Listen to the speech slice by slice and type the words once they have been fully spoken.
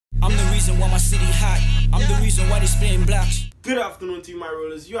I'm the reason why my city hot. I'm the reason why they spitting blocks. Good afternoon to you, my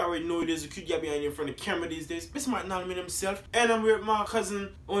rollers. You already know it is a cute guy behind you in front of the camera these days. It's Martain Al-ameen himself. And I'm with my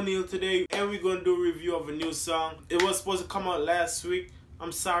cousin O'Neal today. And we're going to do a review of a new song. It was supposed to come out last week.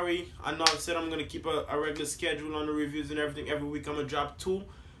 I'm sorry. I know I've said I'm going to keep a regular schedule on the reviews and everything. Every week I'm going to drop 2.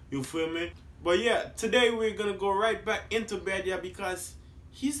 You feel me? But yeah, today we're going to go right back into Bedeyah because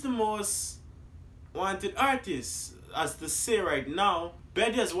he's the most wanted artist. As to say right now,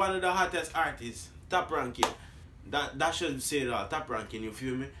 Bedeyah is one of the hottest artists. Top ranking. That should say it all. Top ranking, you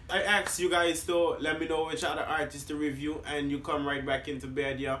feel me? I asked you guys to let me know which other artists to review, and you come right back into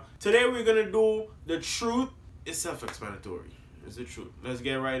Bedeyah. Today we're gonna do the truth. It's self-explanatory. It's the truth. Let's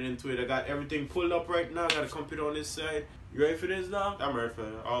get right into it. I got everything pulled up right now. I got a computer on this side. You ready for this now? I'm ready for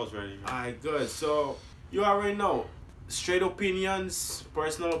it. I was ready. Alright, good. So you already know. Straight opinions,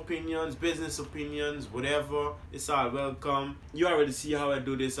 personal opinions, business opinions, whatever. It's all welcome. You already see how I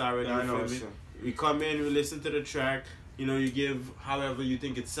do this already. Yeah, I know. We come in, we listen to the track, you know, you give however you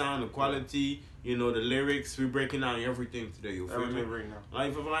think it sound, the quality, you know, the lyrics. We're breaking down everything today, you feel me? Right now.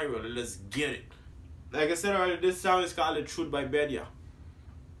 Life of my roller, let's get it. Like I said earlier, this song is called The Truth by Bedeyah.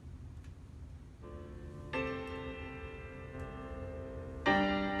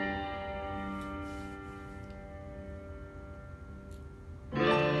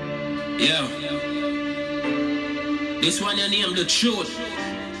 Yeah. This one you name The Truth.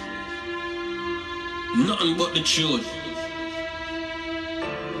 Nothing but the truth.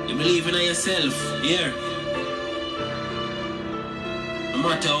 You believe in yourself, yeah. No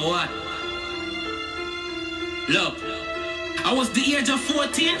matter what. Look, I was the age of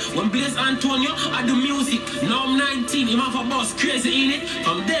 14 when Blaze Antonio had the music. Now I'm 19, him have a boss crazy in it.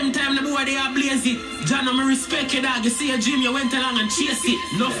 From them time the boy they are blaze it. John, I'm respect you dog. You see a dream, you went along and chase it.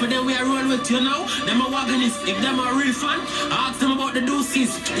 Enough for them we are roll with you now. Them a wagonists. If them are real fan, I ask them about the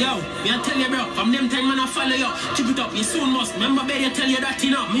deuces. Yo, me I tell you bro, from them time man I follow you. Keep it up, you soon must. Remember Bedeyah tell you that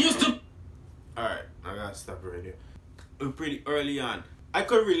you know. Me used to. Alright, I gotta stop right here. We're pretty early on. I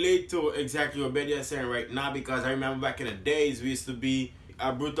could relate to exactly what Bedeyah is saying right now because I remember back in the days we used to be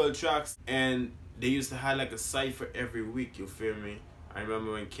at Brutal Tracks and they used to have like a cypher every week, you feel me? I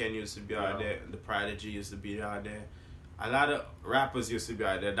remember when Ken used to be out there, the Prodigy used to be out there. A lot of rappers used to be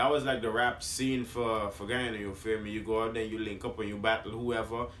out there. That was like the rap scene for Guyana, you feel me? You go out there, you link up and you battle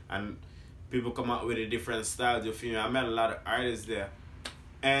whoever and people come out with a different styles, you feel me? I met a lot of artists there.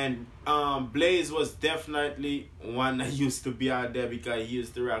 And Blaze was definitely one that used to be out there because he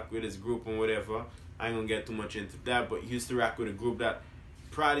used to rock with his group and whatever. I ain't gonna get too much into that, but he used to rock with a group that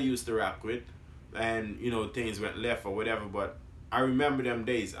Prodigy used to rock with. And, you know, things went left or whatever, but I remember them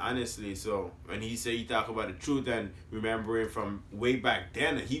days, honestly. So when he said he talk about the truth and remembering from way back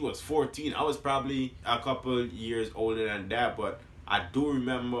then, he was 14. I was probably a couple years older than that, but I do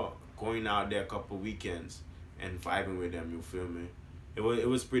remember going out there a couple weekends and vibing with them, you feel me? It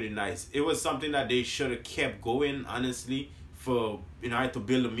was pretty nice. It was something that they should have kept going, honestly, for, you know, to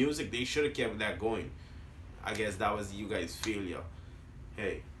build the music. They should have kept that going. I guess that was you guys' failure.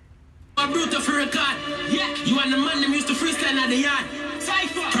 Hey. Brutal for a god. Yeah, you and the man them used to freestyle at the yard.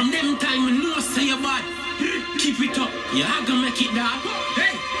 Cypher. From them time I know say you bad. Keep it up, you are gonna make it dog.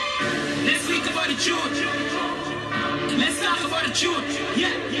 Hey, let's speak about the truth. Let's talk about the truth.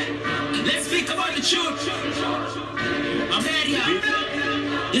 Yeah, let's speak about the truth. I'm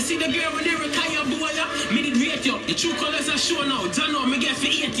Bedeyah. You see the girl when they retire, boy, me did rate you. The true colors are shown now. Don't know, me get for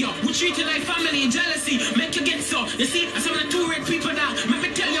 8 you. We treat you like family, jealousy, make you get so. You see, I'm some of the 2 red people now. Let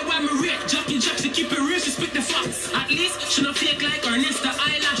me tell you why me rate. Jackie Jackson keep it real, she spit the facts. At least she not fake like her Insta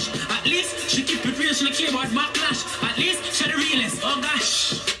eyelash. At least she keep it real, she not care about backlash. At least she the realest. Oh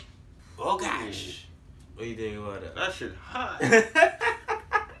gosh. Oh gosh. What do you think about that? That shit hot.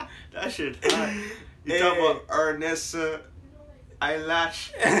 That shit hot. You talk about Ernest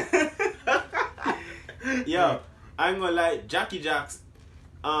eyelash. Yo, I ain't gonna lie, Jackie Jacks,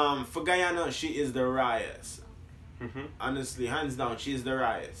 for Guyana, she is the rawest. Honestly, hands down, she is the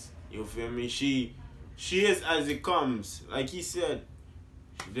rawest. You feel me? She is as it comes. Like he said,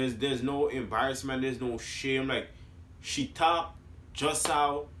 there's no embarrassment, there's no shame. Like, she talk just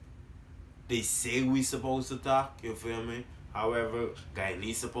how they say we supposed to talk, you feel me? However,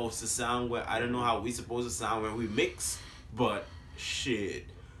 Guyanese supposed to sound, well, I don't know how we supposed to sound when we mix, but shit.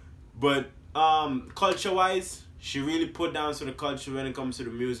 But culture-wise, she really put down to the culture when it comes to the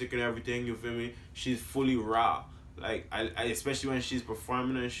music and everything, you feel me? She's fully raw. Like, I especially when she's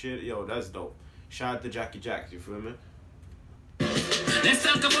performing and shit, yo, that's dope. Shout out to Jackie Jacks, you feel me? Let's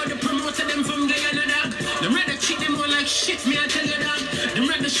talk about the promoter them from Guyana, dog. Them rather treat them all like shit, me I tell you, dog. Them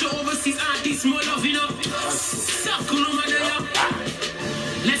rather show overseas artists more love, you know. Suck on them, dog.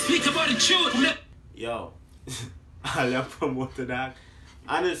 Let's Let's speak about the truth. Yo, I love promoter that.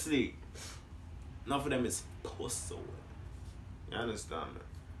 Honestly, enough of them is pussy. You understand me?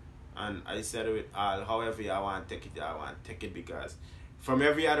 And I said it with all, however I want to take it, I want to take it because from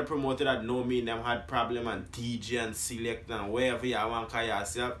every other promoter that know me, them had problem and DJ and select and wherever you want to call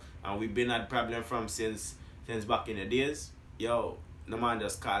yourself, and we've been had problem from since back in the days. Yo, no man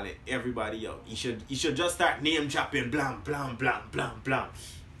just calling everybody, yo. You should just start name dropping blam blam blam blam blam.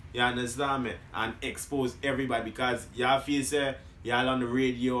 You understand me? And expose everybody because y'all feel say y'all on the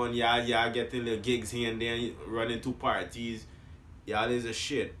radio and y'all getting the gigs here and there, running to parties. Y'all is a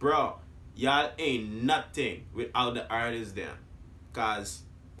shit. Bro, y'all ain't nothing without the artists then. Cause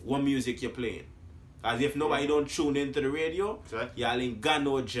what music you playing? Cause if nobody don't tune into the radio, y'all ain't got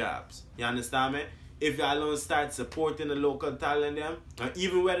no jobs. You understand me? If y'all don't start supporting the local talent them, and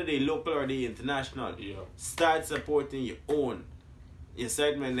even whether they local or they international, start supporting your own. You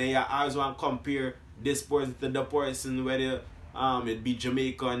said, man, then you always want to compare this person to the person, whether it be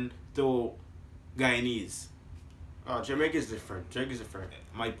Jamaican to Guyanese. Oh, Jamaica's different. Jamaica's different.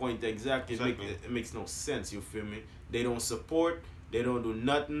 My point exactly. It makes no sense, you feel me? They don't support, they don't do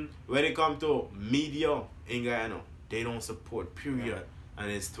nothing. When it comes to media in Guyana, they don't support, period. Yeah.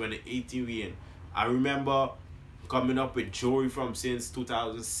 And it's 2018 we in. I remember coming up with Joey from since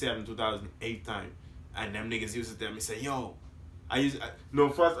 2007, 2008 time. And them niggas used to tell me, say, yo,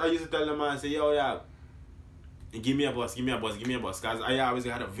 first I used to tell them, man, say, yo, yeah, give me a bus, give me a bus, give me a bus. Because I always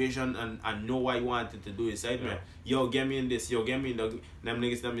had a vision and I know what I wanted to do inside me. Yo, get me in this, yo, get me in the... Them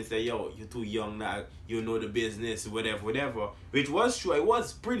niggas tell me, say, yo, you're too young now, you know the business, whatever, whatever. Which was true, I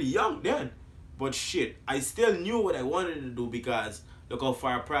was pretty young then. But shit, I still knew what I wanted to do because look how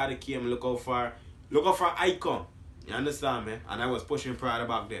far Prada came, look how far I come. You understand me? And I was pushing Prada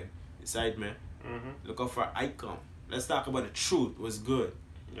back then. Inside me. Look how far I come. Let's talk about the truth. What's good.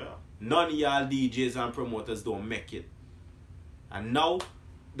 Yeah. None of y'all DJs and promoters don't make it. And now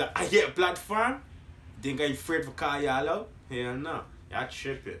that I get a platform, think I'm afraid for call y'all out? Hell no. Y'all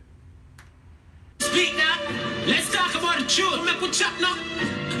tripping. Speak now. Let's talk about the truth. Make we chat now.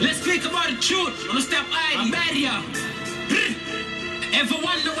 Let's speak about the truth. On the step hiding. Bedeyah.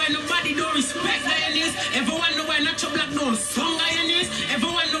 Everyone know why nobody don't respect Guyanese. Everyone know why Natural Black don't song Guyanese.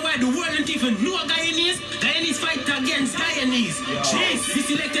 Everyone know why the world don't even know Guyanese. Guyanese fight against Guyanese. Jeez, the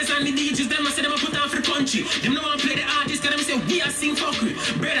selectors and the DJs, them I say them a put on for the country. Them no want play the artists, cause them say we are sing fuckery.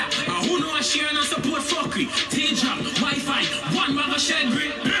 Better, who know a share and a support fuckery. T-Drop, Wi-Fi, one bag of shed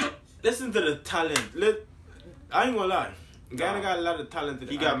green. Listen to the talent. I ain't gonna lie. Guyana got a lot of talent.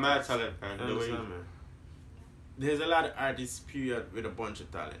 He got mad talent, man. There's a lot of artists, period, with a bunch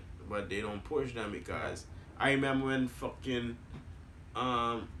of talent, but they don't push them because I remember when fucking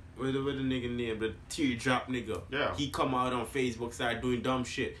with the nigga name, the T-Drop nigga. Yeah. He come out on Facebook, start doing dumb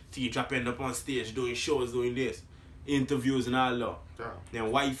shit. T-Drop end up on stage doing shows, doing this, interviews and all that. Yeah. Then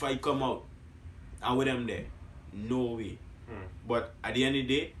Wi-Fi come out, and with them there, no way. But at the end of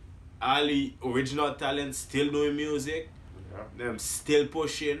the day, all the original talent still doing music. Yeah. Them still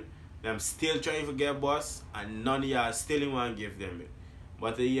pushing. Them still trying to get boss, and none of y'all still want to give them it.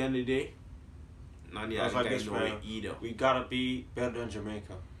 But at the end of the day, none of y'all guys know it either. We gotta be better than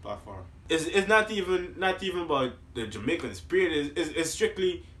Jamaica, by far. It's not even about the Jamaican spirit. It's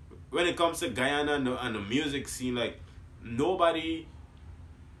strictly when it comes to Guyana and the music scene. Like nobody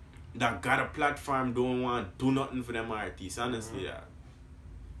that got a platform don't want to do nothing for them artists. Honestly,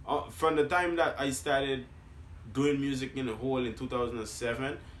 from the time that I started doing music in the whole in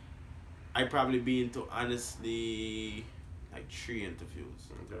 2007. I probably been to honestly like 3 interviews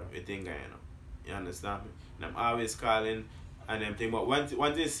within Guyana. You understand me? And I'm always calling and them thing. But once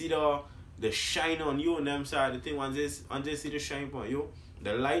they see the shine on you and them side the thing, once they see the shine on you,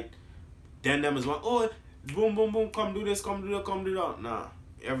 the light, then them is one, oh, boom, boom, boom, come do this, come do that, come do that. Nah,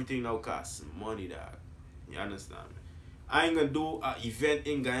 everything now costs money, dog. You understand me? I ain't gonna do an event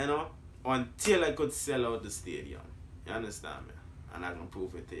in Guyana until I could sell out the stadium. You understand me? And I'm gonna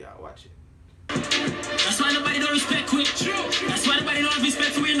prove it to y'all. Watch it. That's why nobody don't respect we. That's why nobody don't have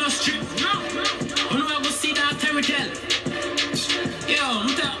respect for industry. No. I know I go see that Terry tell. Yo,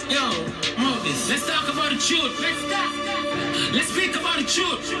 move this. Let's talk about the truth. Let's speak about the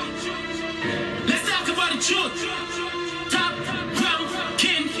truth. Let's talk about the truth. Top, crown,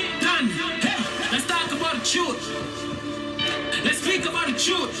 king, done. Hey, let's talk about the truth. Let's speak about the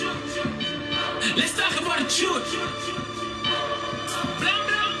truth. Let's talk about the truth. Blah,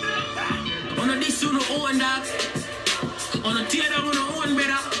 blah. On a this you no own dog. On a tear down you no own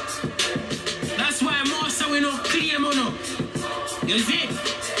better. That's why most we no claim on no. You see?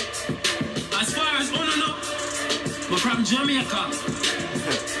 As far as on no, but from Jamaica.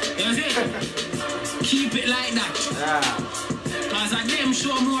 You see? Keep it like that. Cause of them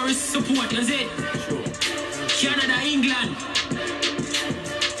show more support, you see? Sure. Canada, England.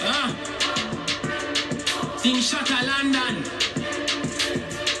 Thing shot at London.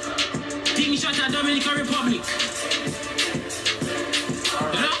 Thing shot at Dominican Republic.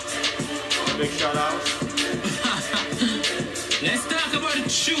 You know? A big shout out. Let's talk about the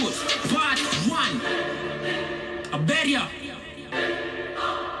truth. Part 1. Bedeyah.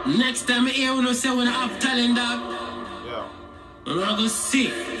 Next time I hear you say when I have talent, dog. Yeah. I'm not gonna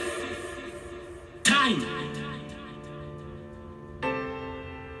see. Time.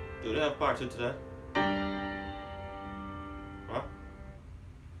 Do they have part 2 to that? Huh?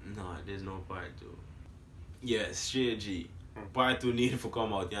 No, there's no part 2. Yes, straight G. Part 2 need to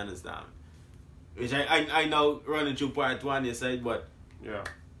come out, you understand? Which I now running through part 1, you said, but Yeah.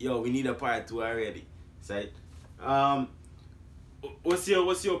 yo, we need a part 2 already. Said. What's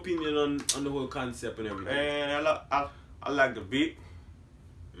your opinion on the whole concept and everything? Man, I like the beat.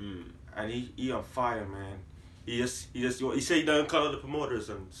 And he on fire, man. He said he doesn't call the promoters,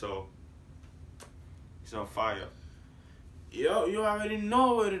 and so he's on fire. Yo, you already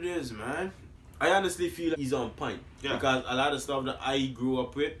know what it is, man. I honestly feel like he's on point. Yeah. Because a lot of stuff that I grew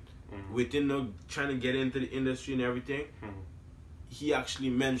up with, within the trying to get into the industry and everything, he actually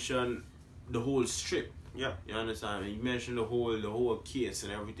mentioned the whole strip. Yeah. You understand? He mentioned the whole case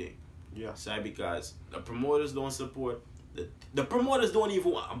and everything. Yeah. So because the promoters don't support, the promoters don't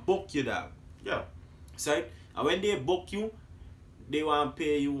even want to book you, dog. Yeah. So, and when they book you, they want to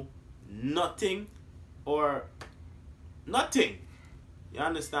pay you nothing or nothing. You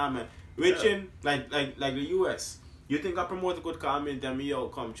understand, man? Which in like the US, you think a promoter could call me and tell me, yo,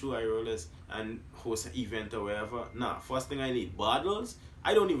 come through Rollas and host an event or whatever? Nah, first thing I need bottles.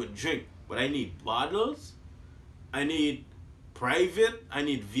 I don't even drink, but I need bottles. I need private. I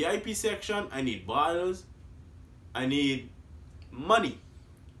need VIP section. I need bottles. I need money.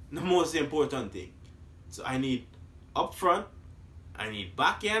 The most important thing. So I need upfront. I need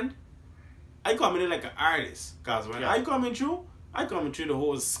back end. I come in like an artist. Because when I come in through the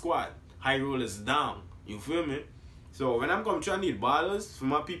whole squad. High rollers down. You feel me? So when I'm coming through, I need bottles for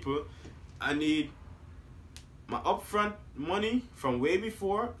my people. I need my upfront money from way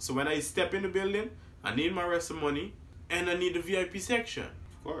before. So when I step in the building, I need my rest of money. And I need the VIP section.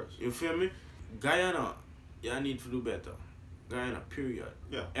 Of course. You feel me? Guyana, yeah, I need to do better. Guyana, period.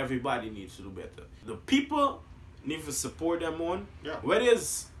 Yeah. Everybody needs to do better. The people need to support them on. Yeah. Whether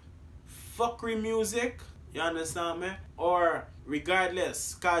it's fuckery music, you understand me? Or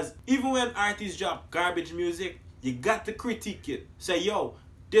regardless. Cause even when artists drop garbage music, you got to critique it. Say, yo,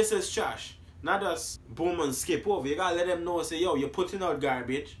 this is trash. Not just boom and skip over. You gotta let them know, say, yo, you're putting out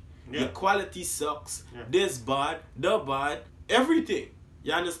garbage. Your quality sucks. This bad, the bad, everything.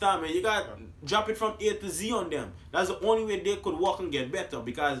 You understand, man? You got to drop it from A to Z on them. That's the only way they could work and get better.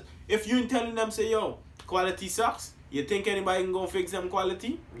 Because if you telling them, say, yo, quality sucks, you think anybody can go fix them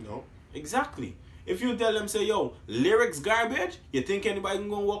quality? No. Exactly. If you tell them, say, yo, lyrics garbage, you think anybody can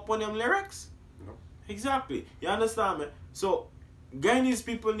go work on them lyrics? No. Exactly. You understand, man? So, Guyanese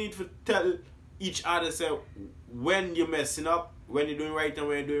people need to tell each other, say, when you're messing up, when you're doing right and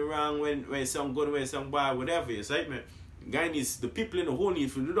when you're doing wrong, when it's something good, when it's something bad, whatever, you say, man. Guyanese, the people in the whole need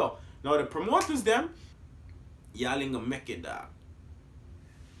to do that. Now, the promoters, them, y'all ain't gonna make it, dog.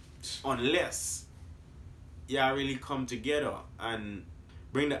 Unless y'all really come together and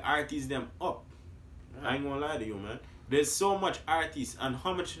bring the artists them up. I ain't gonna lie to you, man. There's so much artists, and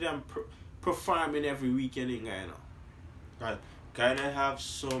how much of them performing every weekend in Guyana? Right. Guyana have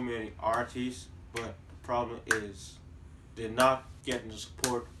so many artists, but the problem is they're not getting the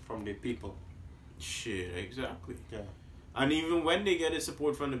support from the people. Shit, exactly. Yeah. And even when they get the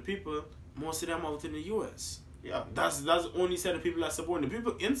support from the people, most of them out in the US. Yeah. That's the only set of people that support. The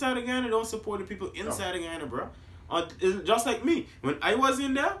people inside of Guyana don't support the people inside of Guyana, bro. It's just like me. When I was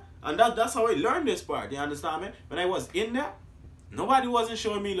in there, and that's how I learned this part, you understand me? When I was in there, nobody wasn't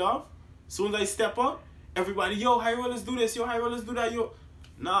showing me love. Soon as I step up, everybody, yo, high rollers do this, yo, high rollers do that, yo.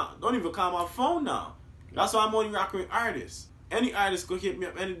 Nah, don't even call my phone now. That's why I'm only rocking with artists. Any artist could hit me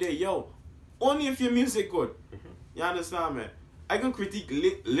up any day, yo. Only if your music good. You understand, man? I can critique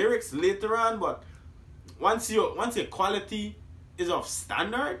lyrics later on, but once your quality is of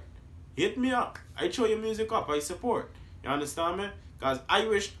standard, hit me up. I show your music up. I support. You understand, man? Because I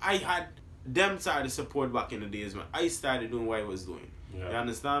wish I had them side of support back in the days, man. I started doing what I was doing. Yeah. You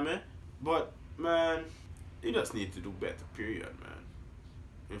understand, man? But, man, you just need to do better, period, man.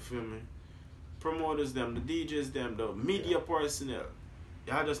 You feel me? Promoters, them, the DJs, them, the media personnel.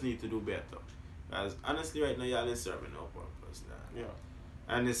 Y'all just need to do better. Because honestly, right now, y'all ain't serving no purpose. Yeah.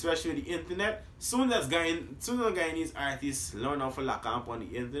 And especially with the internet, soon as Guyanese artists learn how to lock up on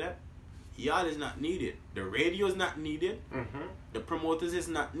the internet, y'all is not needed. The radio is not needed. The promoters is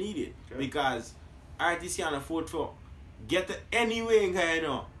not needed. Because artists can afford to get to anywhere in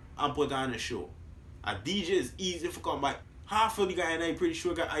Guyana and put on a show. A DJ is easy to come by. Half of the Guyana, I'm pretty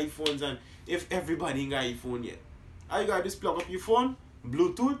sure, got iPhones, and if everybody ain't got iPhone yet. All you gotta just plug up your phone,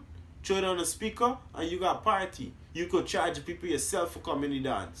 Bluetooth, throw it on a speaker, and you got party. You could charge people yourself for coming to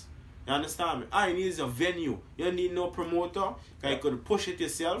dance. You understand me? All you need is a venue. You don't need no promoter, because you could push it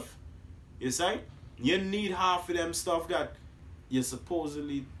yourself. You see? You need half of them stuff that you're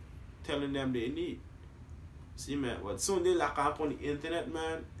supposedly telling them they need. See, man, but soon they lock up on the internet,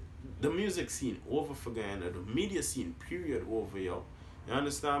 man. The music scene over for Guyana. The media scene, period, over, yo. You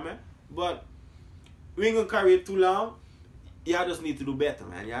understand, man? But we ain't gonna carry it too long. Y'all just need to do better,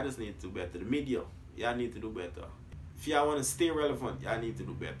 man. Y'all just need to do better. The media, y'all need to do better. If y'all want to stay relevant, y'all need to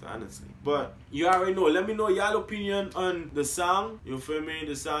do better, honestly. But you already know. Let me know y'all opinion on the song. You feel me?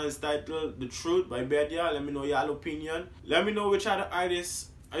 The song is titled The Truth by Bedeyah. Let me know y'all opinion. Let me know which other artists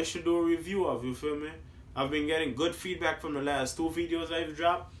I should do a review of. You feel me? I've been getting good feedback from the last 2 videos I've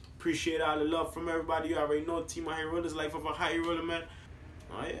dropped. Appreciate all the love from everybody. You already know Team High Rollers, life of a high roller, man.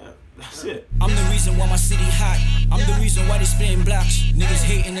 Oh yeah, that's it. I'm the reason why my city hot. I'm the reason why they spitting blocks. Niggas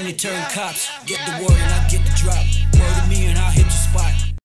hating and they turn cops. Get the word and I get the drop. Word to me and I'll hit the spot.